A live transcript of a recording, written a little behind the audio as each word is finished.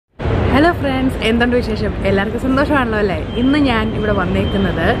Hello friends, എന്തുണ്ട് വിശേഷം? എല്ലാവർക്കും സന്തോഷമാണല്ലോ അല്ലേ? ഇന്ന് ഞാൻ ഇവിടെ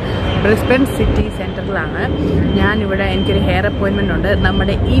വന്നേക്കുന്നത് ബ്രിസ്ബൻ സിറ്റി സെൻറ്ററിലാണ്. ഞാനിവിടെ എനിക്കൊരു ഹെയർ അപ്പോയിൻമെൻ്റ് ഉണ്ട്.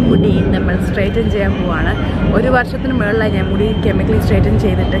 നമ്മുടെ ഈ മുടി നമ്മൾ സ്ട്രൈറ്റൻ ചെയ്യാൻ പോവാണ്. ഒരു വർഷത്തിന് മുകളിലായി ഞാൻ മുടി കെമിക്കലി സ്ട്രൈറ്റൻ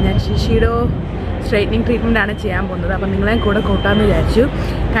ചെയ്തിട്ട് ഞാൻ ഷിഷിഡോ സ്ട്രൈറ്റനിങ് ട്രീറ്റ്മെൻറ്റാണ് ചെയ്യാൻ പോകുന്നത്. അപ്പം നിങ്ങളെയും കൂടെ കൂട്ടാമെന്ന് വിചാരിച്ചു.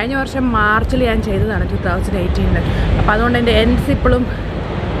 കഴിഞ്ഞ വർഷം മാർച്ചിൽ ഞാൻ ചെയ്തതാണ് 2018. അപ്പോൾ അതുകൊണ്ട് എൻ്റെ എൻഡ്സ് ഇപ്പോഴും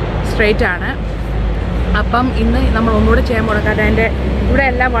സ്ട്രൈറ്റ് ആണ്. അപ്പം ഇന്ന് നമ്മൾ ഒന്നുകൂടെ ചെയ്യാൻ പോകണം. കാരണം എൻ്റെ ഇവിടെ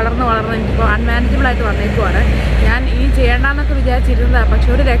എല്ലാം വളർന്ന് എനിക്കിപ്പോൾ അൺമാനേജബിളായിട്ട് വന്നേക്കുവാണ്. ഞാൻ ഇനി ചെയ്യേണ്ടെന്നൊക്കെ വിചാരിച്ചിരുന്നതാണ്, പക്ഷെ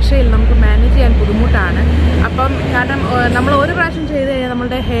ഒരു രക്ഷയില്ല, നമുക്ക് മാനേജ് ചെയ്യാൻ ബുദ്ധിമുട്ടാണ്. അപ്പം കാരണം നമ്മൾ ഒരു പ്രാവശ്യം ചെയ്ത് കഴിഞ്ഞാൽ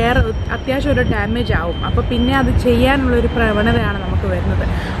നമ്മളുടെ ഹെയർ അത്യാവശ്യം ഒരു ഡാമേജ് ആവും. അപ്പോൾ പിന്നെ അത് ചെയ്യാനുള്ളൊരു പ്രവണതയാണ് നമുക്ക് വരുന്നത്.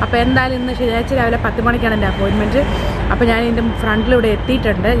 അപ്പോൾ എന്തായാലും ഇന്ന് ശനിയാഴ്ച രാവിലെ 10 മണിക്കാണ് എൻ്റെ അപ്പോയിൻമെൻറ്റ്. അപ്പോൾ ഞാൻ എൻ്റെ ഫ്രണ്ടിലിവിടെ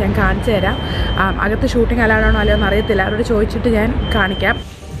എത്തിയിട്ടുണ്ട്. ഞാൻ കാണിച്ചു തരാം. അകത്ത് ഷൂട്ടിംഗ് അലാണോ അല്ലയോ എന്ന് അറിയത്തില്ല. അവരോട് ചോദിച്ചിട്ട് ഞാൻ കാണിക്കാം.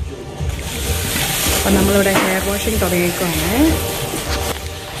 അപ്പം നമ്മളിവിടെ ഹെയർ വാഷിങ് തുടങ്ങിയേക്കുവാണ്.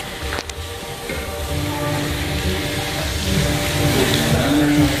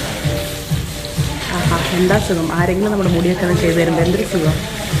 എന്താ സുഖം, ആരെങ്കിലും നമ്മുടെ മുടിയൊക്കെ ഒന്ന് ചെയ്ത് തരുമ്പോൾ എന്തൊരു സുഖം.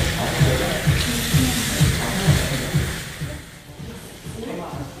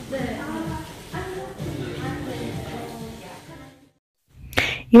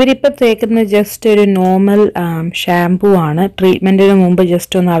 ഇവരിപ്പോൾ തേക്കുന്നത് ജസ്റ്റ് ഒരു നോർമൽ ഷാംപൂ ആണ്. ട്രീറ്റ്മെൻറ്റിന് മുമ്പ്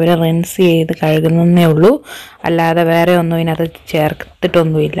ജസ്റ്റ് ഒന്ന് അവരെ റിൻസ് ചെയ്ത് കഴുകുന്നേ ഉള്ളൂ, അല്ലാതെ വേറെ ഒന്നും ഇതിനകത്ത്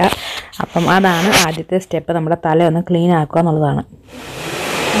ചേർത്തിട്ടൊന്നുമില്ല. അപ്പം അതാണ് ആദ്യത്തെ സ്റ്റെപ്പ്, നമ്മുടെ തല ഒന്ന് ക്ലീൻ ആക്കുക എന്നുള്ളതാണ്.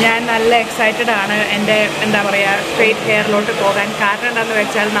 ഞാൻ നല്ല എക്സൈറ്റഡ് ആണ് എൻ്റെ എന്താ പറയുക സ്ട്രെയിറ്റ് ഹെയറിലോട്ട് പോകാൻ. കാരണം എന്താണെന്ന്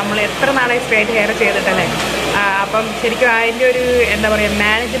വെച്ചാൽ നമ്മൾ എത്ര നാളെ സ്ട്രെയിറ്റ് ഹെയർ ചെയ്തിട്ടല്ലേ. അപ്പം ശരിക്കും അതിൻ്റെ ഒരു എന്താ പറയുക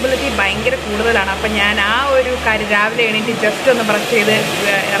മാനേജബിലിറ്റി ഭയങ്കര കൂടുതലാണ്. അപ്പം ഞാൻ ആ ഒരു കാര്യം രാവിലെ എണീറ്റ് ജസ്റ്റ് ഒന്ന് ബ്രഷ് ചെയ്ത്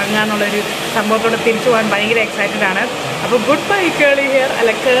ഇറങ്ങുക എന്നുള്ളൊരു സംഭവത്തോട് തിരിച്ചു പോകാൻ ഭയങ്കര എക്സൈറ്റഡ് ആണ്. അപ്പോൾ ഗുഡ് ബൈ കേളി ഹെയർ.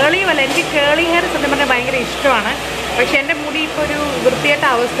 അല്ല കേളിയും അല്ല, എനിക്ക് കേളി ഹെയർ സത്യം പറഞ്ഞാൽ ഭയങ്കര ഇഷ്ടമാണ്. പക്ഷെ എൻ്റെ മുടി ഇപ്പോൾ ഒരു വൃത്തികെട്ട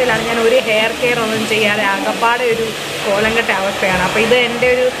അവസ്ഥയിലാണ്. ഞാൻ ഒരു ഹെയർ കെയർ ഒന്നും ചെയ്യാതെ ആകപ്പാടെ ഒരു കോലം കെട്ട അവസ്ഥയാണ്. അപ്പോൾ ഇത് എൻ്റെ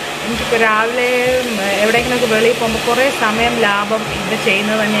എനിക്കിപ്പോൾ രാവിലെ എവിടെയെങ്കിലുമൊക്കെ വെളിയിൽ പോകുമ്പോൾ കുറേ സമയം ലാഭം ഇത്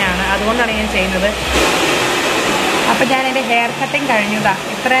ചെയ്യുന്നത് തന്നെയാണ്. അതുകൊണ്ടാണ് ഞാൻ ചെയ്യുന്നത്. അപ്പോൾ ഞാൻ എൻ്റെ ഹെയർ കട്ടിങ് കഴിഞ്ഞതാ.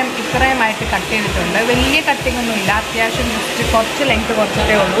 ഇത്രയുമായിട്ട് കട്ട് ചെയ്തിട്ടുണ്ട്. വലിയ കട്ടിംഗ് ഒന്നുമില്ല, അത്യാവശ്യം ജസ്റ്റ് കുറച്ച് ലെങ്ത്ത്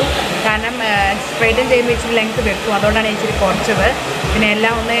കുറച്ചിട്ടേ ഉള്ളൂ. കാരണം സ്ട്രൈറ്റൻ ചെയ്യുമ്പോൾ ഇച്ചിരി ലെങ്ത്ത് വെക്കും, അതുകൊണ്ടാണ് ഇച്ചിരി കുറച്ചത്. പിന്നെ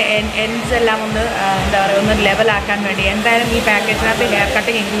എല്ലാം ഒന്ന് എൻഡ്സ് എല്ലാം ഒന്ന് എന്താ പറയുക ഒന്ന് ലെവലാക്കാൻ വേണ്ടി എന്തായാലും ഈ പാക്കേജിനകത്ത് ഹെയർ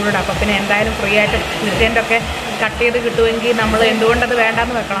കട്ടിങ് ഇൻക്ലൂഡഡ്. അപ്പോൾ പിന്നെ എന്തായാലും ഫ്രീ ആയിട്ട് ഡിസൈൻ്റൊക്കെ കട്ട് ചെയ്ത് കിട്ടുമെങ്കിൽ നമ്മൾ എന്തുകൊണ്ടത്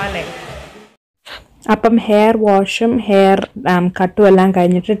വേണ്ടാന്ന് വെക്കണം അല്ലേ. അപ്പം ഹെയർ വാഷും ഹെയർ കട്ടും എല്ലാം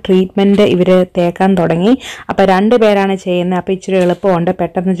കഴിഞ്ഞിട്ട് ട്രീറ്റ്മെൻറ്റ് ഇവർ തേക്കാൻ തുടങ്ങി. അപ്പോൾ 2 പേരാണ് ചെയ്യുന്നത്. അപ്പോൾ ഇച്ചിരി എളുപ്പമുണ്ട്,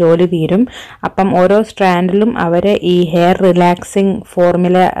 പെട്ടെന്ന് ജോലി തീരും. അപ്പം ഓരോ സ്ട്രാൻഡിലും അവർ ഈ ഹെയർ റിലാക്സിങ്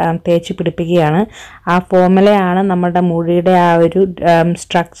ഫോർമുല തേച്ച് പിടിപ്പിക്കുകയാണ്. ആ ഫോർമുലയാണ് നമ്മുടെ മുടിയുടെ ആ ഒരു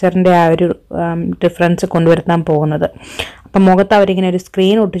സ്ട്രക്ചറിൻ്റെ ആ ഒരു ഡിഫറൻസ് കൊണ്ടുവരുത്താൻ പോകുന്നത്. അപ്പം മുഖത്ത് അവരിങ്ങനെ ഒരു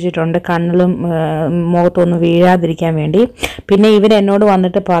സ്ക്രീൻ ഒട്ടിച്ചിട്ടുണ്ട്, കണ്ണിലും മുഖത്തൊന്നും വീഴാതിരിക്കാൻ വേണ്ടി. പിന്നെ ഇവരെന്നോട്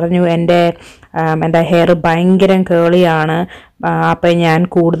വന്നിട്ട് പറഞ്ഞു എൻ്റെ ഹെയർ ഭയങ്കര കേളിയാണ്, അപ്പം ഞാൻ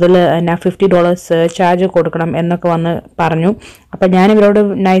കൂടുതൽ $50 ചാർജ് കൊടുക്കണം എന്നൊക്കെ വന്ന് പറഞ്ഞു. അപ്പം ഞാൻ ഇവരോട്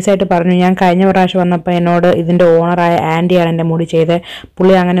നൈസായിട്ട് പറഞ്ഞു, ഞാൻ കഴിഞ്ഞ പ്രാവശ്യം വന്നപ്പോൾ എന്നോട് ഇതിൻ്റെ ഓണറായ ആൻറ്റിയാണ് എൻ്റെ മുടി ചെയ്തത്,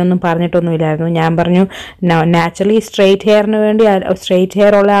 പുള്ളി അങ്ങനെയൊന്നും പറഞ്ഞിട്ടൊന്നുമില്ലായിരുന്നു. ഞാൻ പറഞ്ഞു നാച്ചുറലി സ്ട്രെയിറ്റ് ഹെയറിന് വേണ്ടി സ്ട്രെയിറ്റ്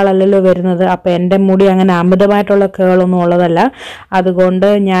ഹെയർ ഉള്ള ആളല്ലല്ലോ വരുന്നത്, അപ്പോൾ എൻ്റെ മുടി അങ്ങനെ അമിതമായിട്ടുള്ള കേളൊന്നും ഉള്ളതല്ല, അതുകൊണ്ട്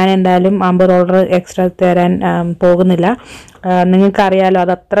ഞാൻ എന്തായാലും $50 എക്സ്ട്രാ തരാൻ പോകുന്നില്ല. നിങ്ങൾക്കറിയാലോ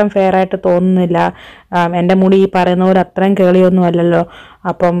അത് അത്രയും ഫെയർ ആയിട്ട് തോന്നുന്നില്ല, എൻ്റെ മുടി ഈ പറയുന്ന പോലെ അത്രയും കേളിയൊന്നും അല്ലല്ലോ,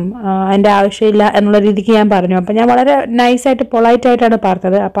 അപ്പം അതിൻ്റെ ആവശ്യമില്ല എന്നുള്ള രീതിക്ക് ഞാൻ പറഞ്ഞു. അപ്പം ഞാൻ വളരെ നൈസായിട്ട് പൊളൈറ്റായിട്ടാണ്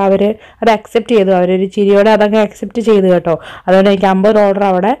പറഞ്ഞത്. അപ്പോൾ അവർ അത് അക്സെപ്റ്റ് ചെയ്തു, അവരൊരു ചിരിയോടെ അതങ്ങ് അക്സെപ്റ്റ് ചെയ്തു കേട്ടോ. അതുകൊണ്ട് എനിക്ക് $50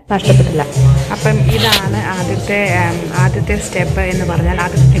 അവിടെ നഷ്ടപ്പെട്ടില്ല. അപ്പം ഇതാണ് ആദ്യത്തെ സ്റ്റെപ്പ് എന്ന് പറഞ്ഞാൽ.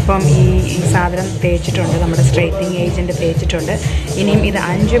 ഇപ്പം ഈ സാധനം തേച്ചിട്ടുണ്ട്, നമ്മുടെ സ്ട്രെയിറ്റനിങ് ഏജൻറ്റ് തേച്ചിട്ടുണ്ട്. ഇനിയും ഇത്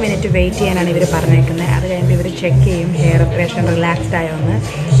 5 മിനിറ്റ് വെയിറ്റ് ചെയ്യാനാണ് ഇവർ പറഞ്ഞേക്കുന്നത്. അത് കഴിയുമ്പോൾ ഇവർ ചെക്ക് ചെയ്യും ഹെയർ പ്രേഷൻ റിലാക്സ്ഡ് ആയോ എന്ന്.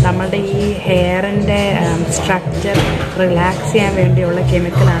 നമ്മളുടെ ഈ ഹെയറിൻ്റെ സ്ട്രക്ചർ റിലാക്സ് ചെയ്യാൻ വേണ്ടിയുള്ള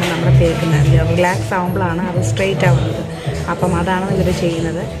കെമിക്കലാണ് നമ്മൾ തേക്കുന്നത്. റിലാക്സ് ആകുമ്പോഴാണ് അത് സ്ട്രെയിറ്റ് ആവുന്നത്. അപ്പം അതാണ് ഇവർ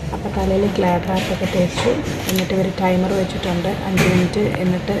ചെയ്യുന്നത്. അപ്പോൾ തലയിൽ ക്ലാപ്പ് റാപ്പൊക്കെ തേച്ചു, എന്നിട്ട് ഇവർ ടൈമർ വെച്ചിട്ടുണ്ട് 5 മിനിറ്റ്.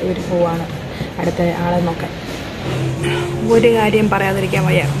 എന്നിട്ട് ഇവർ പോവാണ് അടുത്ത ആളെ നോക്കാൻ. ഒരു കാര്യം പറയാതിരിക്കാൻ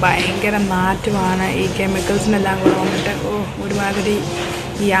വയ്യ, ഭയങ്കര നാറ്റുമാണ്. ഈ കെമിക്കൽസിനെല്ലാം കൂടെ വന്നിട്ട് ഒരുമാതിരി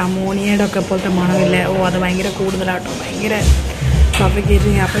ഈ അമോണിയയുടെ ഒക്കെ പോലത്തെ മണമില്ലേ, അത് ഭയങ്കര കൂടുതലാട്ടോ, ഭയങ്കര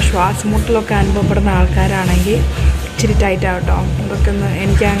സഫിക്കേറ്റിങ്. അപ്പോൾ ശ്വാസമുട്ടലൊക്കെ അനുഭവപ്പെടുന്ന ആൾക്കാരാണെങ്കിൽ ഇച്ചിരി ടൈറ്റ് ആവട്ടോ. ഇതൊക്കെ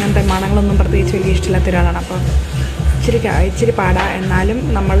എനിക്ക് അങ്ങനത്തെ മണങ്ങളൊന്നും പ്രത്യേകിച്ച് വലിയ ഇഷ്ടമില്ലാത്ത ഒരാളാണ്. അപ്പോൾ ഇച്ചിരി പാടാ. എന്നാലും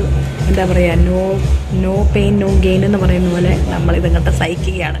നമ്മൾ എന്താ പറയുക, നോ പെയിൻ നോ ഗെയിൻ എന്ന് പറയുന്ന പോലെ നമ്മൾ ഇതങ്ങോട്ട്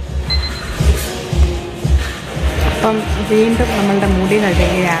സഹിക്കുകയാണ്. അപ്പം വീണ്ടും നമ്മളുടെ മുടി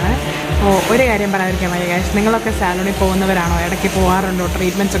കഴുകുകയാണ്. ഒരു കാര്യം പറയാതിരിക്കാൻ വയ്യ ഗൈസ്, നിങ്ങളൊക്കെ സാലൂണിൽ പോകുന്നവരാണോ? ഇടയ്ക്ക് പോകാറുണ്ടോ?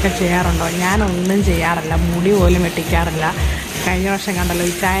 ട്രീറ്റ്മെൻറ്റ്സ് ഒക്കെ ചെയ്യാറുണ്ടോ? ഞാനൊന്നും ചെയ്യാറില്ല, മുടി പോലും വെട്ടിക്കാറില്ല. കഴിഞ്ഞ വർഷം കണ്ടല്ലോ,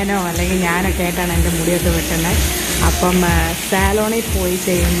 ഇച്ചായനോ അല്ലെങ്കിൽ ഞാനൊക്കെ ആയിട്ടാണ് എൻ്റെ മുടിയൊക്കെ വെട്ടുന്നത്. അപ്പം സാലോണിൽ പോയി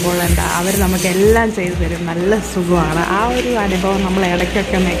ചെയ്യുമ്പോൾ അവർ നമുക്കെല്ലാം ചെയ്തു തരും, നല്ല സുഖമാണ്. ആ ഒരു അനുഭവം നമ്മൾ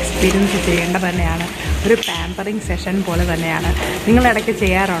ഇടയ്ക്കൊക്കെ ഒന്ന് എക്സ്പീരിയൻസ് ചെയ്യേണ്ടത് തന്നെയാണ്. ഒരു പാമ്പറിങ് സെഷൻ പോലെ തന്നെയാണ്. നിങ്ങൾ ഇടയ്ക്ക്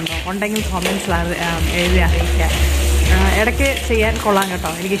ചെയ്യാറുണ്ടോ? ഉണ്ടെങ്കിൽ കോമെൻറ്റ്സിൽ എഴുതി അറിയിക്കുക. ഇടയ്ക്ക് ചെയ്യാൻ കൊള്ളാം കേട്ടോ,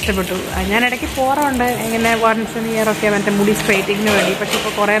 എനിക്കിഷ്ടപ്പെട്ടു. ഞാൻ ഇടയ്ക്ക് പോകാറുണ്ട്, ഇങ്ങനെ വൺസ് ഇൻ ഇയറൊക്കെ മറ്റേ മുടി സ്ട്രൈറ്റിങ്ങിന് വേണ്ടി. പക്ഷേ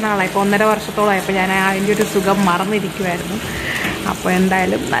ഇപ്പോൾ കുറേ നാളായി, ഇപ്പോൾ 1.5 വർഷത്തോളമായപ്പോൾ ഞാൻ അതിൻ്റെ ഒരു സുഖം മറന്നിരിക്കുമായിരുന്നു. അപ്പോൾ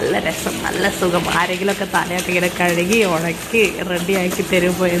എന്തായാലും നല്ല രസം, നല്ല സുഖം. ആരെങ്കിലുമൊക്കെ തലയൊക്കെ ഇങ്ങനെ കഴുകി ഉണക്കി റെഡിയാക്കി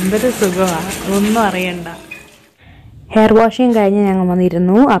തരുമ്പോൾ എന്തൊരു സുഖമാണ്, ഒന്നും അറിയണ്ട. ഹെയർ വാഷിങ് കഴിഞ്ഞ് ഞങ്ങൾ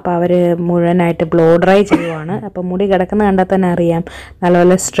വന്നിരുന്നു. അപ്പോൾ അവർ മുഴുവനായിട്ട് ബ്ലോ ഡ്രൈ ചെയ്യുവാണ്. അപ്പോൾ മുടി കിടക്കുന്ന കണ്ടാൽ തന്നെ അറിയാം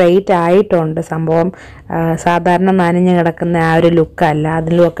നല്ലപോലെ സ്ട്രെയിറ്റ് ആയിട്ടുണ്ട് സംഭവം. സാധാരണ നനഞ്ഞ് കിടക്കുന്ന ആ ഒരു ലുക്കല്ല,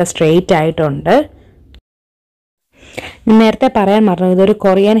 അതിലുമൊക്കെ സ്ട്രെയിറ്റ് ആയിട്ടുണ്ട്. നേരത്തെ പറയാൻ മറന്നു, ഇതൊരു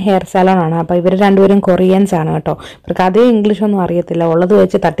കൊറിയൻ ഹെയർ സലോൺ ആണ്. അപ്പോൾ ഇവർ രണ്ടുപേരും കൊറിയൻസ് ആണ് കേട്ടോ. ഇവർക്ക് അതേ ഇംഗ്ലീഷൊന്നും അറിയത്തില്ല, ഉള്ളത്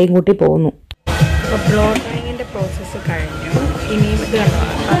വെച്ച് തട്ടിയും കൂട്ടി പോകുന്നു. അപ്പോൾ ബ്ലോ ഡ്രൈയിങ്ങിൻ്റെ പ്രോസസ്സ് കഴിഞ്ഞു. ഇനിയും ഇത് കണ്ടോ,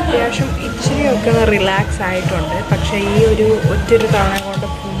 അത്യാവശ്യം ഇച്ചിരിയൊക്കെ ഒന്ന് റിലാക്സ് ആയിട്ടുണ്ട്. പക്ഷേ ഈ ഒരു ഒറ്റൊരു തവണ കൊണ്ട്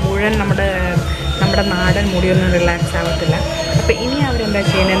മുഴുവൻ നമ്മുടെ നാടൻ മുടിയൊന്നും റിലാക്സ് ആവത്തില്ല. അപ്പോൾ ഇനി അവരെന്താ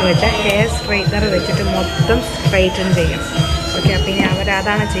ചെയ്യുന്നതെന്ന് വെച്ചാൽ ഹെയർ സ്ട്രെയിറ്റ്നർ വെച്ചിട്ട് മൊത്തം സ്ട്രെയിറ്റൻ ചെയ്യും. ഓക്കെ, അപ്പോൾ ഇനി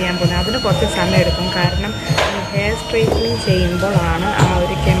അവരതാണ് ചെയ്യാൻ പോകുന്നത്. അതിന് കുറച്ച് സമയം എടുക്കും. കാരണം ഹെയർ സ്ട്രെയിറ്റനിങ് ചെയ്യുമ്പോഴാണ് ആ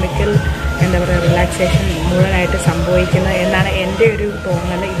ഒരു കെമിക്കൽ റിലാക്സേഷൻ മുഴുവനായിട്ട് സംഭവിക്കുന്നത് എന്നാണ് എൻ്റെ ഒരു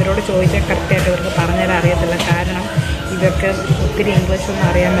തോന്നൽ. ഇവരോട് ചോദിച്ചാൽ കറക്റ്റായിട്ട് ഇവർക്ക് പറഞ്ഞുതരാൻ അറിയത്തില്ല. കാരണം ഇവർക്ക് ഒത്തിരി ഇംഗ്ലീഷൊന്നും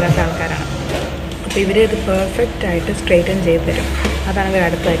അറിയാൻ മേലാത്ത ആൾക്കാരാണ്. അപ്പോൾ ഇവർ ഇത് പെർഫെക്റ്റായിട്ട് സ്ട്രെയിറ്റൻ ചെയ്ത് തരും. അതാണ് ഇവർ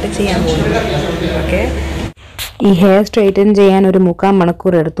അടുത്തായിട്ട് ചെയ്യാൻ പോകുന്നത്. ഓക്കെ, ഈ ഹെയർ സ്ട്രെയിറ്റൻ ചെയ്യാൻ ഒരു 3/4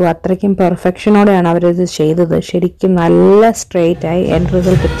 മണിക്കൂർ എടുത്തു. അത്രയ്ക്കും പെർഫെക്ഷനോടെയാണ് അവരിത് ചെയ്തത്. ശരിക്കും നല്ല സ്ട്രെയിറ്റായി. എൻ്റെ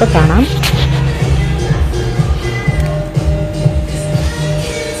റിസൾട്ട് ഇപ്പോൾ കാണാം.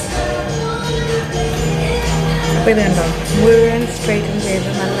 അപ്പോൾ ഇത് കണ്ടോ, മുഴുവൻ സ്ട്രെയിറ്റൻ ചെയ്ത്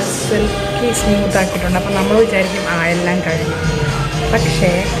നല്ല സിൽക്കി സ്മൂത്ത് ആക്കിയിട്ടുണ്ട്. അപ്പോൾ നമ്മൾ വിചാരിക്കും എല്ലാം കഴിഞ്ഞു,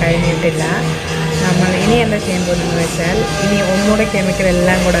 പക്ഷേ കഴിഞ്ഞിട്ടില്ല. നമ്മൾ ഇനി എന്താ ചെയ്യാൻ പോകുന്നതെന്ന് വെച്ചാൽ ഇനി ഒന്നുകൂടെ കെമിക്കൽ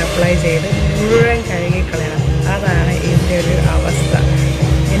എല്ലാം കൂടെ അപ്ലൈ ചെയ്ത് മുഴുവൻ കഴുകിക്കളയണം. അതാണ് ഇതിൻ്റെ ഒരു അവസ്ഥ.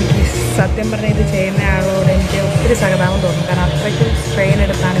 എനിക്ക് സത്യം പറഞ്ഞാൽ ഇത് ചെയ്യുന്ന ആളോട് എനിക്ക് ഒത്തിരി സഹതാപം തോന്നും. കാരണം അത്രയ്ക്കും സ്ട്രെയിൻ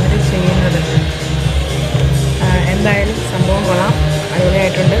എടുത്താണ് ഇവർ ചെയ്യുന്നത്. എന്തായാലും സംഭവം കൊള്ളാം,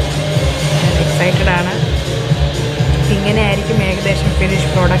 അടിപൊളിയായിട്ടുണ്ട്. എക്സൈറ്റഡ് ആണ്. ഇങ്ങനെ ആയിരിക്കും ഏകദേശം ഫിനിഷ്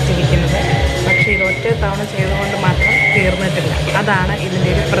പ്രോഡക്റ്റ് ഇരിക്കുന്നത്. പക്ഷേ ഇത് ഒറ്റ തവണ ചെയ്തുകൊണ്ട് മാത്രം തീർന്നിട്ടില്ല. അതാണ് ഇതിൻ്റെ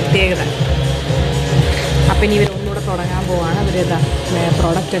ഒരു പ്രത്യേകത. അപ്പം ഇനി ഇവരൊന്നുകൂടെ തുടങ്ങാൻ പോവാണ്. ഇവരിതാ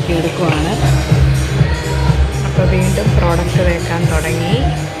പ്രോഡക്റ്റൊക്കെ എടുക്കുവാണ്. അപ്പോൾ വീണ്ടും പ്രോഡക്റ്റ് തേക്കാൻ തുടങ്ങി.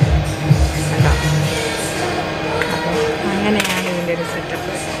 കേട്ടോ, അപ്പോൾ അങ്ങനെയാണ് ഇതിൻ്റെ ഒരു സെറ്റപ്പ്.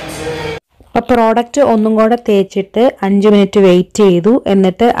 അപ്പോൾ പ്രോഡക്റ്റ് ഒന്നും കൂടെ തേച്ചിട്ട് 5 മിനിറ്റ് വെയിറ്റ് ചെയ്തു.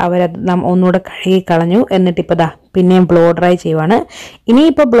 എന്നിട്ട് അവരത് ഒന്നുകൂടെ കഴുകി കളഞ്ഞു. എന്നിട്ടിപ്പോൾ പിന്നെയും ബ്ലോ ഡ്രൈ ചെയ്യുവാണ്.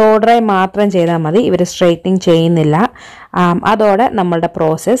 ഇനിയിപ്പോൾ ബ്ലോ ഡ്രൈ മാത്രം ചെയ്താൽ മതി, ഇവർ സ്ട്രെയിറ്റനിങ് ചെയ്യുന്നില്ല. അതോടെ നമ്മളുടെ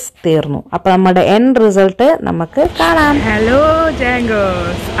പ്രോസസ്സ് തീർന്നു. അപ്പോൾ നമ്മുടെ എൻഡ് റിസൾട്ട് നമുക്ക് കാണാം. ഹലോ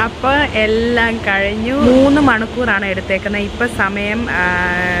ജാങ്കോസ്, അപ്പോൾ എല്ലാം കഴിഞ്ഞു. 3 മണിക്കൂറാണ് എടുത്തേക്കുന്നത്. ഇപ്പോൾ സമയം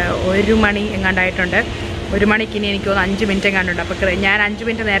 1 മണി എങ്ങാണ്ടായിട്ടുണ്ട്. 1 മണിക്ക് ഇനി എനിക്ക് 5 മിനിറ്റ് എങ്ങാണ്ടുണ്ട്. അപ്പോൾ ഞാൻ 5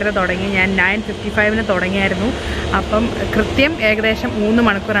 മിനിറ്റ് നേരത്തെ തുടങ്ങി. ഞാൻ 9:55 തുടങ്ങിയായിരുന്നു. അപ്പം കൃത്യം ഏകദേശം 3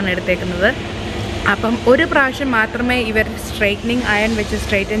 മണിക്കൂറാണ് എടുത്തേക്കുന്നത്. അപ്പം ഒരു പ്രാവശ്യം മാത്രമേ ഇവർ സ്ട്രെയിറ്റനിങ് അയൺ വെച്ച്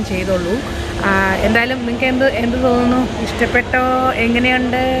സ്ട്രെയിറ്റൻ ചെയ്തുള്ളൂ. എന്തായാലും നിങ്ങൾക്ക് എന്ത് തോന്നുന്നു? ഇഷ്ടപ്പെട്ടോ?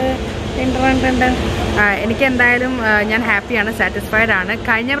 എങ്ങനെയുണ്ട്? എനിക്ക് എന്തായാലും ഞാൻ ഹാപ്പിയാണ്, സാറ്റിസ്ഫൈഡ് ആണ്.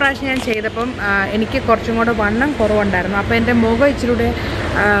 കഴിഞ്ഞ പ്രാവശ്യം ഞാൻ ചെയ്തപ്പം എനിക്ക് കുറച്ചും കൂടെ വണ്ണം കുറവുണ്ടായിരുന്നു. അപ്പോൾ എൻ്റെ മുഖം ഇച്ചിരി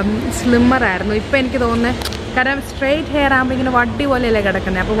സ്ലിമ്മറായിരുന്നു. ഇപ്പോൾ എനിക്ക് തോന്നുന്നത്, കാരണം സ്ട്രെയിറ്റ് ഹെയർ ആകുമ്പോൾ ഇങ്ങനെ വടി പോലെയല്ലേ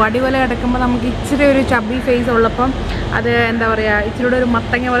കിടക്കുന്നത്. അപ്പോൾ വടി പോലെ കിടക്കുമ്പോൾ നമുക്ക് ഇച്ചിരി ഒരു ചബ്ബി ഫേസ് ഉള്ളപ്പം അത് എന്താ പറയുക, ഇച്ചിരി ഒരു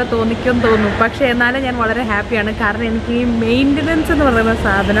മത്തങ്ങ പോലെ തോന്നിക്കുമെന്ന് തോന്നും. പക്ഷേ എന്നാലും ഞാൻ വളരെ ഹാപ്പിയാണ്. കാരണം എനിക്ക് ഈ മെയിൻ്റനൻസ് എന്ന് പറയുന്ന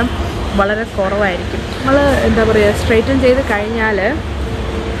സാധനം വളരെ കുറവായിരിക്കും. നമ്മൾ എന്താ പറയുക, സ്ട്രെയിറ്റൻ ചെയ്ത് കഴിഞ്ഞാൽ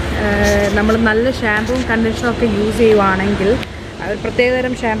നമ്മൾ നല്ല ഷാമ്പൂവും കണ്ടീഷണറും ഒക്കെ യൂസ് ചെയ്യുവാണെങ്കിൽ,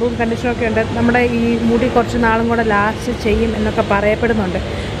 പ്രത്യേകതരം ഷാമ്പൂവും കണ്ടീഷണറൊക്കെ ഉണ്ട്. നമ്മുടെ ഈ മുടി കുറച്ച് നാളും കൂടെ ലാസ്റ്റ് ചെയ്യും എന്നൊക്കെ പറയപ്പെടുന്നുണ്ട്.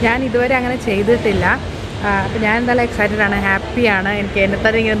 ഞാൻ ഇതുവരെ അങ്ങനെ ചെയ്തിട്ടില്ല. അപ്പോൾ ഞാൻ എന്തായാലും എക്സൈറ്റഡ് ആണ്, ഹാപ്പിയാണ്. എനിക്ക് എന്നെ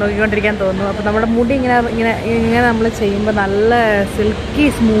തന്നെ ഇങ്ങനെ നോക്കിക്കൊണ്ടിരിക്കാൻ തോന്നുന്നു. അപ്പോൾ നമ്മുടെ മുടി ഇങ്ങനെ നമ്മൾ ചെയ്യുമ്പോൾ നല്ല സിൽക്കി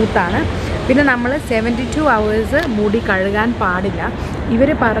സ്മൂത്താണ്. പിന്നെ നമ്മൾ 72 hours മുടി കഴുകാൻ പാടില്ല. ഇവർ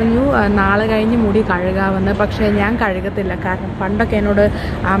പറഞ്ഞു നാളെ കഴിഞ്ഞ് മുടി കഴുകാമെന്ന്. പക്ഷേ ഞാൻ കഴുകത്തില്ല. കാരണം പണ്ടൊക്കെ എന്നോട്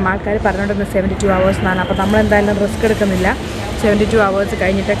ആൾക്കാർ പറഞ്ഞുകൊണ്ടിരുന്നത് 72 hours എന്നാണ്. അപ്പോൾ നമ്മളെന്തായാലും റിസ്ക് എടുക്കുന്നില്ല. 72 hours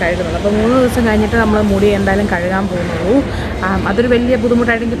കഴിഞ്ഞിട്ടേ കഴുകുന്നുള്ളൂ. അപ്പോൾ 3 ദിവസം കഴിഞ്ഞിട്ട് നമ്മൾ മുടി എന്തായാലും കഴുകാൻ പോകുന്നുള്ളൂ. അതൊരു വലിയ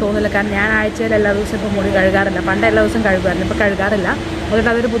ബുദ്ധിമുട്ടായിട്ട് എനിക്ക് തോന്നുന്നില്ല. കാരണം ഞാൻ ആഴ്ചയിൽ എല്ലാ ദിവസവും ഇപ്പോൾ മുടി കഴുകാറില്ല. പണ്ട് എല്ലാ ദിവസവും കഴുകുമായിരുന്നു, ഇപ്പോൾ കഴുകാറില്ല. അതുകൊണ്ട്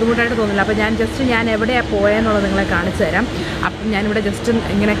അതൊരു ബുദ്ധിമുട്ടായിട്ട് തോന്നില്ല. അപ്പോൾ ഞാൻ എവിടെയാണ് പോയെന്നുള്ളത് നിങ്ങളെ കാണിച്ചു തരാം. അപ്പം ഞാനിവിടെ ജസ്റ്റ്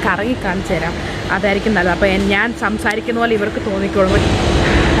ഇങ്ങനെ കറങ്ങി കാണിച്ചു തരാം, അതായിരിക്കും നല്ലത്. അപ്പോൾ ഞാൻ സംസാരിക്കുന്ന പോലെ ഇവർക്ക് തോന്നിക്കോളും.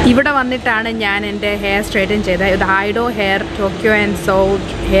 ഇവിടെ വന്നിട്ടാണ് ഞാൻ എൻ്റെ ഹെയർ സ്ട്രൈറ്റൻ ചെയ്തത്. ഇത് ഹൈഡോ hair Tokyo and south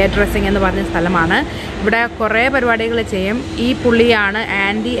hair dressing എന്ന് പറഞ്ഞ സ്ഥലമാണ്. ഇവിടെ കുറേ പരിപാടികൾ ചെയ്യും. ഈ പുള്ളിയാണ്,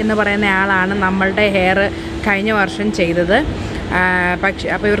 ആൻഡി എന്ന് പറയുന്ന ആളാണ് നമ്മളുടെ ഹെയർ കഴിഞ്ഞ വർഷം ചെയ്തത്. പക്ഷേ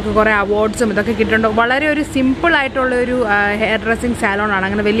അപ്പോൾ ഇവർക്ക് കുറേ അവാർഡ്സും ഇതൊക്കെ കിട്ടുന്നുണ്ട്. വളരെ ഒരു സിമ്പിളായിട്ടുള്ളൊരു ഹെയർ ഡ്രസ്സിങ് സാലോണാണ്.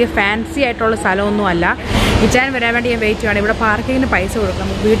 അങ്ങനെ വലിയ ഫാൻസി ആയിട്ടുള്ള സ്ഥലമൊന്നും അല്ല. ഇച്ചാൻ വരാൻ വേണ്ടി ഞാൻ വെയിറ്റ് ചെയ്യണം. ഇവിടെ പാർക്കിങ്ങിന് പൈസ കൊടുക്കും.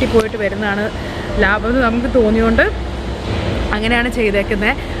 നമുക്ക് വീട്ടിൽ പോയിട്ട് വരുന്നതാണ് ലാഭം എന്ന് നമുക്ക് തോന്നിയുകൊണ്ട് അങ്ങനെയാണ്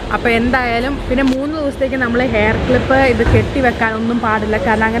ചെയ്തേക്കുന്നത്. അപ്പോൾ എന്തായാലും പിന്നെ 3 ദിവസത്തേക്ക് നമ്മൾ ഹെയർ ക്ലിപ്പ് ഇത് കെട്ടി വെക്കാനൊന്നും പാടില്ല.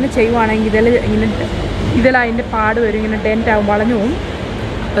 കാരണം അങ്ങനെ ചെയ്യുവാണെങ്കിൽ ഇതിൽ അതിൻ്റെ പാട് വരും, ഇങ്ങനെ ഡെൻറ്റ് ആവും, വളഞ്ഞു പോവും.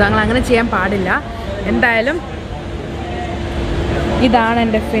 അപ്പോൾ ഞങ്ങൾ അങ്ങനെ ചെയ്യാൻ പാടില്ല. എന്തായാലും ഇതാണ്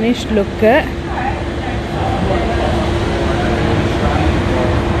എൻ്റെ ഫിനിഷ്ഡ് ലുക്ക്.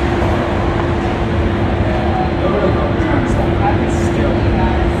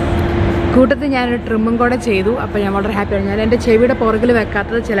 കൂട്ടത്തിൽ ഞാനൊരു ട്രിമ്മും കൂടെ ചെയ്തു. അപ്പോൾ ഞാൻ വളരെ ഹാപ്പിയാണ്. ഞാൻ എൻ്റെ ചെവിയുടെ പുറകിൽ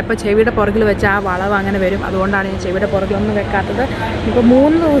വെക്കാത്തത്, ചിലപ്പോൾ ചെവിയുടെ പുറകിൽ വെച്ച് ആ വളവ് അങ്ങനെ വരും. അതുകൊണ്ടാണ് ഞാൻ ചെവിയുടെ പുറകിലൊന്നും വെക്കാത്തത്. ഇപ്പോൾ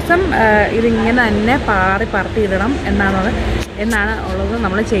 3 ദിവസം ഇതിങ്ങനെ തന്നെ പറത്തിയിടണം എന്നാണ് ഉള്ളത്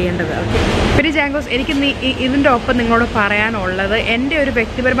നമ്മൾ ചെയ്യേണ്ടത്. ഓക്കെ. പിന്നെ ജാങ്കോസ്, എനിക്ക് ഇതിൻ്റെ ഒപ്പം നിങ്ങളോട് പറയാനുള്ളത്, എൻ്റെ ഒരു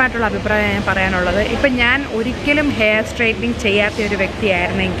വ്യക്തിപരമായിട്ടുള്ള അഭിപ്രായം ഞാൻ പറയാനുള്ളത്, ഇപ്പം ഞാൻ ഒരിക്കലും ഹെയർ സ്ട്രൈറ്റനിങ് ചെയ്യാത്ത ഒരു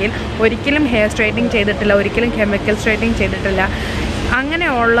വ്യക്തിയായിരുന്നെങ്കിൽ, ഒരിക്കലും ഹെയർ സ്ട്രൈറ്റനിങ് ചെയ്തിട്ടില്ല, ഒരിക്കലും കെമിക്കൽ സ്ട്രൈറ്റനിങ് ചെയ്തിട്ടില്ല,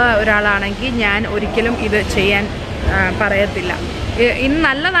 അങ്ങനെയുള്ള ഒരാളാണെങ്കിൽ ഞാൻ ഒരിക്കലും ഇത് ചെയ്യാൻ പറയത്തില്ല. ഇന്ന്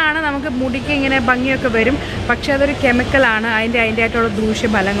നല്ലതാണ്, നമുക്ക് മുടിക്ക് ഇങ്ങനെ ഭംഗിയൊക്കെ വരും. പക്ഷേ അതൊരു കെമിക്കലാണ്, അതിൻ്റെതായിട്ടുള്ള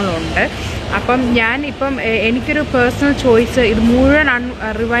ദൂഷ്യഫലങ്ങളുണ്ട്. അപ്പം എനിക്കൊരു പേഴ്സണൽ ചോയ്സ്, ഇത് മുഴുവൻ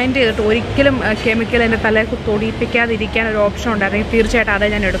റിവൈൻഡ് ചെയ്തിട്ട് ഒരിക്കലും കെമിക്കൽ എൻ്റെ തലയിൽ തൊടിയിപ്പിക്കാതിരിക്കാൻ ഒരു ഓപ്ഷൻ ഉണ്ടായിരുന്നെങ്കിൽ തീർച്ചയായിട്ടും അതേ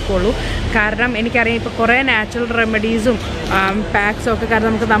ഞാൻ എടുക്കുകയുള്ളൂ. കാരണം എനിക്കറിയാം ഇപ്പോൾ കുറേ നാച്ചുറൽ റെമഡീസും പാക്സും ഒക്കെ കാരണം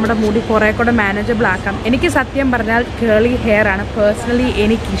നമുക്ക് നമ്മുടെ മുടി കുറേ കൂടെ മാനേജബിൾ ആക്കാം. എനിക്ക് സത്യം പറഞ്ഞാൽ കേളി ഹെയർ ആണ് പേഴ്സണലി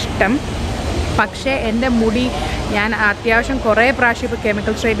എനിക്കിഷ്ടം. പക്ഷേ എൻ്റെ മുടി ഞാൻ അത്യാവശ്യം കുറേ പ്രാവശ്യം ഇപ്പോൾ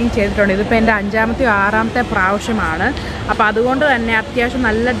കെമിക്കൽ സ്ട്രൈറ്റനിങ് ചെയ്തിട്ടുണ്ട്. ഇതിപ്പോൾ എൻ്റെ 5ാമത്തെയോ 6ാമത്തെ പ്രാവശ്യമാണ്. അപ്പോൾ അതുകൊണ്ട് തന്നെ അത്യാവശ്യം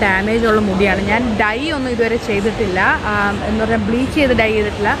നല്ല ഡാമേജ് ഉള്ള മുടിയാണ്. ഞാൻ ഡൈ ഒന്നും ഇതുവരെ ചെയ്തിട്ടില്ല, എന്ന് പറഞ്ഞാൽ ബ്ലീച്ച് ചെയ്ത് ഡൈ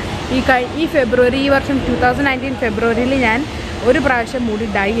ചെയ്തിട്ടില്ല. ഈ വർഷം 2019 ഫെബ്രുവരിയിൽ ഞാൻ ഒരു പ്രാവശ്യം മുടി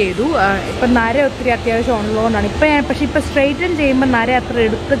ഡൈ ചെയ്തു. ഇപ്പം നര ഒത്തിരി അത്യാവശ്യം ഉള്ളതുകൊണ്ടാണ് പക്ഷേ ഇപ്പോൾ സ്ട്രൈറ്റൻ ചെയ്യുമ്പോൾ നര അത്ര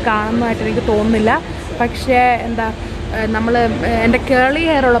എടുത്ത് കാണുന്നതായിട്ട് എനിക്ക് തോന്നുന്നില്ല. പക്ഷേ എൻ്റെ കേളി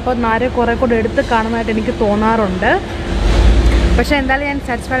ഹെയർ ഉള്ളപ്പോൾ നര കുറേ കൂടെ എടുത്ത് കാണുന്നതായിട്ട് എനിക്ക് തോന്നാറുണ്ട്. പക്ഷേ എന്തായാലും ഞാൻ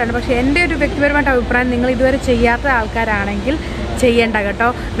സാറ്റിസ്ഫൈഡ് ആണ്. പക്ഷേ എൻ്റെ ഒരു വ്യക്തിപരമായിട്ട് അഭിപ്രായം, നിങ്ങൾ ഇതുവരെ ചെയ്യാത്ത ആൾക്കാരാണെങ്കിൽ ചെയ്യേണ്ട കേട്ടോ.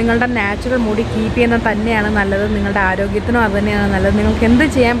 നിങ്ങളുടെ നാച്ചുറൽ മുടി കീപ്പ് ചെയ്യുന്നത് തന്നെയാണ് നല്ലത്. നിങ്ങളുടെ ആരോഗ്യത്തിനും അത് തന്നെയാണ് നല്ലത്. നിങ്ങൾക്ക് എന്ത്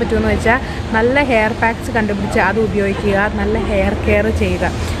ചെയ്യാൻ പറ്റുമെന്ന് വെച്ചാൽ നല്ല ഹെയർ പാക്സ് കണ്ടുപിടിച്ച് അത് ഉപയോഗിക്കുക, നല്ല ഹെയർ കെയർ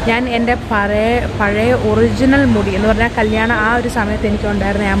ചെയ്യുക. ഞാൻ എൻ്റെ പഴയ ഒറിജിനൽ മുടി എന്ന് പറഞ്ഞാൽ കല്യാണം ആ ഒരു സമയത്ത്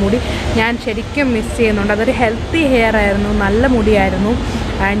എനിക്കുണ്ടായിരുന്ന ആ മുടി ഞാൻ ശരിക്കും മിസ് ചെയ്യുന്നുണ്ട്. അതൊരു ഹെൽത്തി ഹെയർ ആയിരുന്നു, നല്ല മുടിയായിരുന്നു.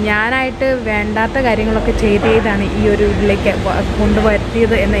 ഞാനായിട്ട് വേണ്ടാത്ത കാര്യങ്ങളൊക്കെ ചെയ്താണ് ഈ ഒരു ഇതിലേക്ക്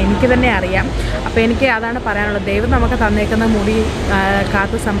കൊണ്ടുവരുത്തിയത് എന്ന് എനിക്ക് തന്നെ അറിയാം. അപ്പോൾ എനിക്ക് അതാണ് പറയാനുള്ളത്. ദൈവം നമുക്ക് തന്നേക്കുന്ന മുടി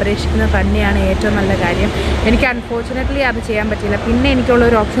കാത്തു സംരക്ഷിക്കുന്നത് തന്നെയാണ് ഏറ്റവും നല്ല കാര്യം. എനിക്ക് അൺഫോർച്ചുനേറ്റ്ലി അത് ചെയ്യാൻ പറ്റില്ല. പിന്നെ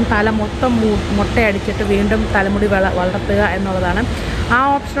എനിക്കുള്ളൊരു ഓപ്ഷൻ തല മൊത്തം മുട്ടയടിച്ചിട്ട് വീണ്ടും തലമുടി വളർത്തുക എന്നുള്ളതാണ്. ആ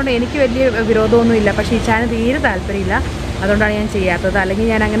ഓപ്ഷനോട് എനിക്ക് വലിയ വിരോധമൊന്നുമില്ല. പക്ഷേ ഈ ചാനൽ തീരെ താല്പര്യമില്ല, അതുകൊണ്ടാണ് ഞാൻ ചെയ്യാത്തത്. അല്ലെങ്കിൽ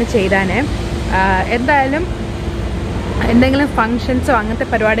ഞാൻ അങ്ങനെ ചെയ്താനേ. എന്തായാലും എന്തെങ്കിലും ഫങ്ഷൻസോ അങ്ങനത്തെ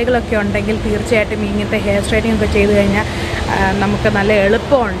പരിപാടികളൊക്കെ ഉണ്ടെങ്കിൽ തീർച്ചയായിട്ടും ഇങ്ങനത്തെ ഹെയർ സ്ട്രൈറ്റിംഗ് ഒക്കെ ചെയ്ത് കഴിഞ്ഞാൽ നമുക്ക് നല്ല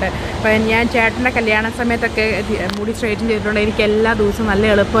എളുപ്പമുണ്ട്. അപ്പം ഞാൻ ചേട്ടൻ്റെ കല്യാണ സമയത്തൊക്കെ മുടി സ്ട്രൈറ്റൻ ചെയ്തിട്ടുണ്ട്. എനിക്ക് എല്ലാ ദിവസവും നല്ല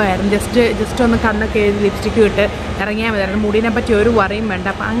എളുപ്പമായിരുന്നു. ജസ്റ്റ് ഒന്ന് കണ്ണൊക്കെ എഴുതി ലിപ്സ്റ്റിക്ക് ഇട്ട് ഇറങ്ങിയാൽ മതിയായിരുന്നു. മുടിനെ പറ്റി ഒരു വറിയും വേണ്ട.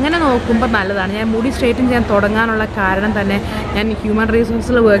 അപ്പം അങ്ങനെ നോക്കുമ്പോൾ നല്ലതാണ്. ഞാൻ മുടി സ്ട്രൈറ്റൻ ചെയ്യാൻ തുടങ്ങാനുള്ള കാരണം തന്നെ, ഞാൻ ഹ്യൂമൻ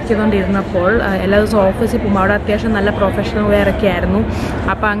റിസോഴ്സിൽ വർക്ക് ചെയ്തുകൊണ്ടിരുന്നപ്പോൾ എല്ലാ ദിവസവും ഓഫീസിൽ പോകുമ്പോൾ അവിടെ അത്യാവശ്യം നല്ല പ്രൊഫഷണൽ വെയർ ഒക്കെ ആയിരുന്നു.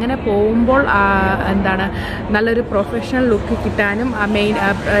 അപ്പോൾ അങ്ങനെ പോകുമ്പോൾ നല്ലൊരു പ്രൊഫഷണൽ ലുക്ക് കിട്ടാനും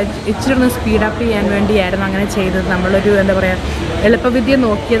ഇച്ചിരി ഒന്ന് സ്പീഡപ്പ് ചെയ്യാൻ വേണ്ടിയായിരുന്നു അങ്ങനെ ചെയ്തത്. നമ്മളൊരു എളുപ്പവിദ്യ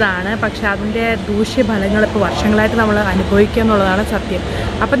നോക്കിയതാണ്. പക്ഷെ അതിൻ്റെ ദൂഷ്യഫലങ്ങൾ ഇപ്പോൾ വർഷങ്ങളായിട്ട് നമ്മൾ അനുഭവിക്കുക എന്നുള്ളതാണ് സത്യം.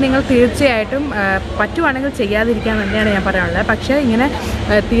 അപ്പം നിങ്ങൾ തീർച്ചയായിട്ടും പറ്റുവാണെങ്കിൽ ചെയ്യാതിരിക്കാൻ തന്നെയാണ് ഞാൻ പറയാനുള്ളത്. പക്ഷേ ഇങ്ങനെ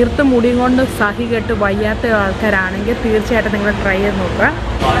തീർത്തും മുടി കൊണ്ട് സഹി കെട്ട് വയ്യാത്ത ആൾക്കാരാണെങ്കിൽ തീർച്ചയായിട്ടും നിങ്ങൾ ട്രൈ ചെയ്ത് നോക്കുക.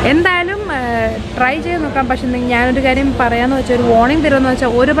 എന്തായാലും ട്രൈ ചെയ്ത് നോക്കാം. പക്ഷെ ഞാനൊരു കാര്യം പറയാമെന്ന് വെച്ചാൽ, ഒരു വാർണിംഗ് തരുമെന്ന്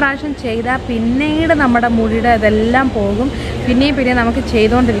വെച്ചാൽ, ഒരു പ്രാവശ്യം ചെയ്താൽ പിന്നീട് നമ്മുടെ മുടിയുടെ ഇതെല്ലാം പോകും. പിന്നെയും നമുക്ക്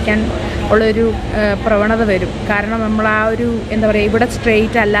ചെയ്തുകൊണ്ടിരിക്കാൻ ഉള്ളൊരു പ്രവണത വരും. കാരണം നമ്മൾ ആ ഒരു ഇവിടെ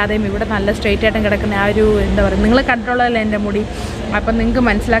സ്ട്രെയിറ്റ് അല്ലാതെയും ഇവിടെ നല്ല സ്ട്രെയിറ്റ് ആയിട്ടും കിടക്കുന്ന ആ ഒരു നിങ്ങൾ കണ്ടിട്ടുള്ളതല്ല എൻ്റെ മുടി. അപ്പം നിങ്ങൾക്ക്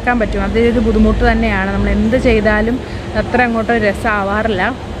മനസ്സിലാക്കാൻ പറ്റും. അതൊരു ബുദ്ധിമുട്ട് തന്നെയാണ്. നമ്മൾ എന്ത് ചെയ്താലും അത്ര അങ്ങോട്ട് രസമാവാറില്ല.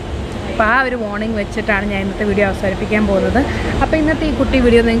 അപ്പോൾ ആ ഒരു വാർണിംഗ് വെച്ചിട്ടാണ് ഞാൻ ഇന്നത്തെ വീഡിയോ അവസാനിപ്പിക്കാൻ പോകുന്നത്. അപ്പോൾ ഇന്നത്തെ ഈ കുട്ടി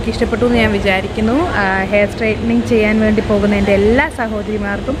വീഡിയോ നിങ്ങൾക്ക് ഇഷ്ടപ്പെട്ടു എന്ന് ഞാൻ വിചാരിക്കുന്നു. ഹെയർ സ്ട്രൈറ്റനിങ് ചെയ്യാൻ വേണ്ടി പോകുന്ന എൻ്റെ എല്ലാ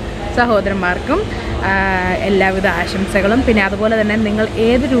സഹോദരിമാർക്കും സഹോദരന്മാർക്കും എല്ലാവിധ ആശംസകളും. പിന്നെ അതുപോലെ തന്നെ നിങ്ങൾ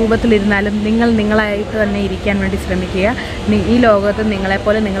ഏത് രൂപത്തിലിരുന്നാലും നിങ്ങൾ നിങ്ങളായിട്ട് തന്നെ ഇരിക്കാൻ വേണ്ടി ശ്രമിക്കുക. ഈ ലോകത്ത്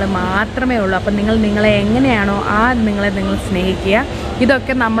നിങ്ങളെപ്പോലെ നിങ്ങൾ മാത്രമേ ഉള്ളൂ. അപ്പം നിങ്ങൾ നിങ്ങളെ എങ്ങനെയാണോ നിങ്ങളെ നിങ്ങൾ സ്നേഹിക്കുക.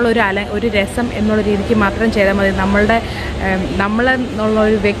 ഇതൊക്കെ ഒരു രസം എന്നുള്ള രീതിക്ക് മാത്രം ചെയ്താൽ മതി. നമ്മളെന്നുള്ള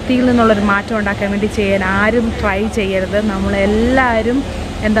ഒരു വ്യക്തിയിൽ നിന്നുള്ളൊരു മാറ്റം ഉണ്ടാക്കാൻ വേണ്ടി ചെയ്യാൻ ആരും ട്രൈ ചെയ്യരുത്. നമ്മളെല്ലാവരും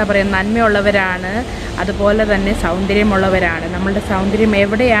എന്താ പറയുക, നന്മയുള്ളവരാണ്, അതുപോലെ തന്നെ സൗന്ദര്യമുള്ളവരാണ്. നമ്മളുടെ സൗന്ദര്യം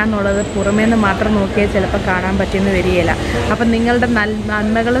എവിടെയാണെന്നുള്ളത് പുറമേ നിന്ന് മാത്രം നോക്കിയാൽ ചിലപ്പോൾ കാണാൻ പറ്റിയെന്ന് വരികയില്ല. അപ്പം നിങ്ങളുടെ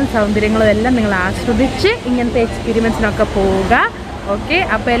നന്മകളും സൗന്ദര്യങ്ങളും എല്ലാം നിങ്ങൾ ആസ്വദിച്ച് ഇങ്ങനത്തെ എക്സ്പീരിമെൻസിനൊക്കെ പോവുക. ഓക്കെ,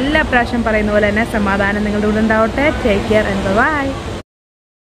 അപ്പോൾ എല്ലാ പ്രാവശ്യം പറയുന്ന പോലെ തന്നെ സമാധാനം നിങ്ങളുടെ കൂടെ ഉണ്ടാവട്ടെ. Take care and by.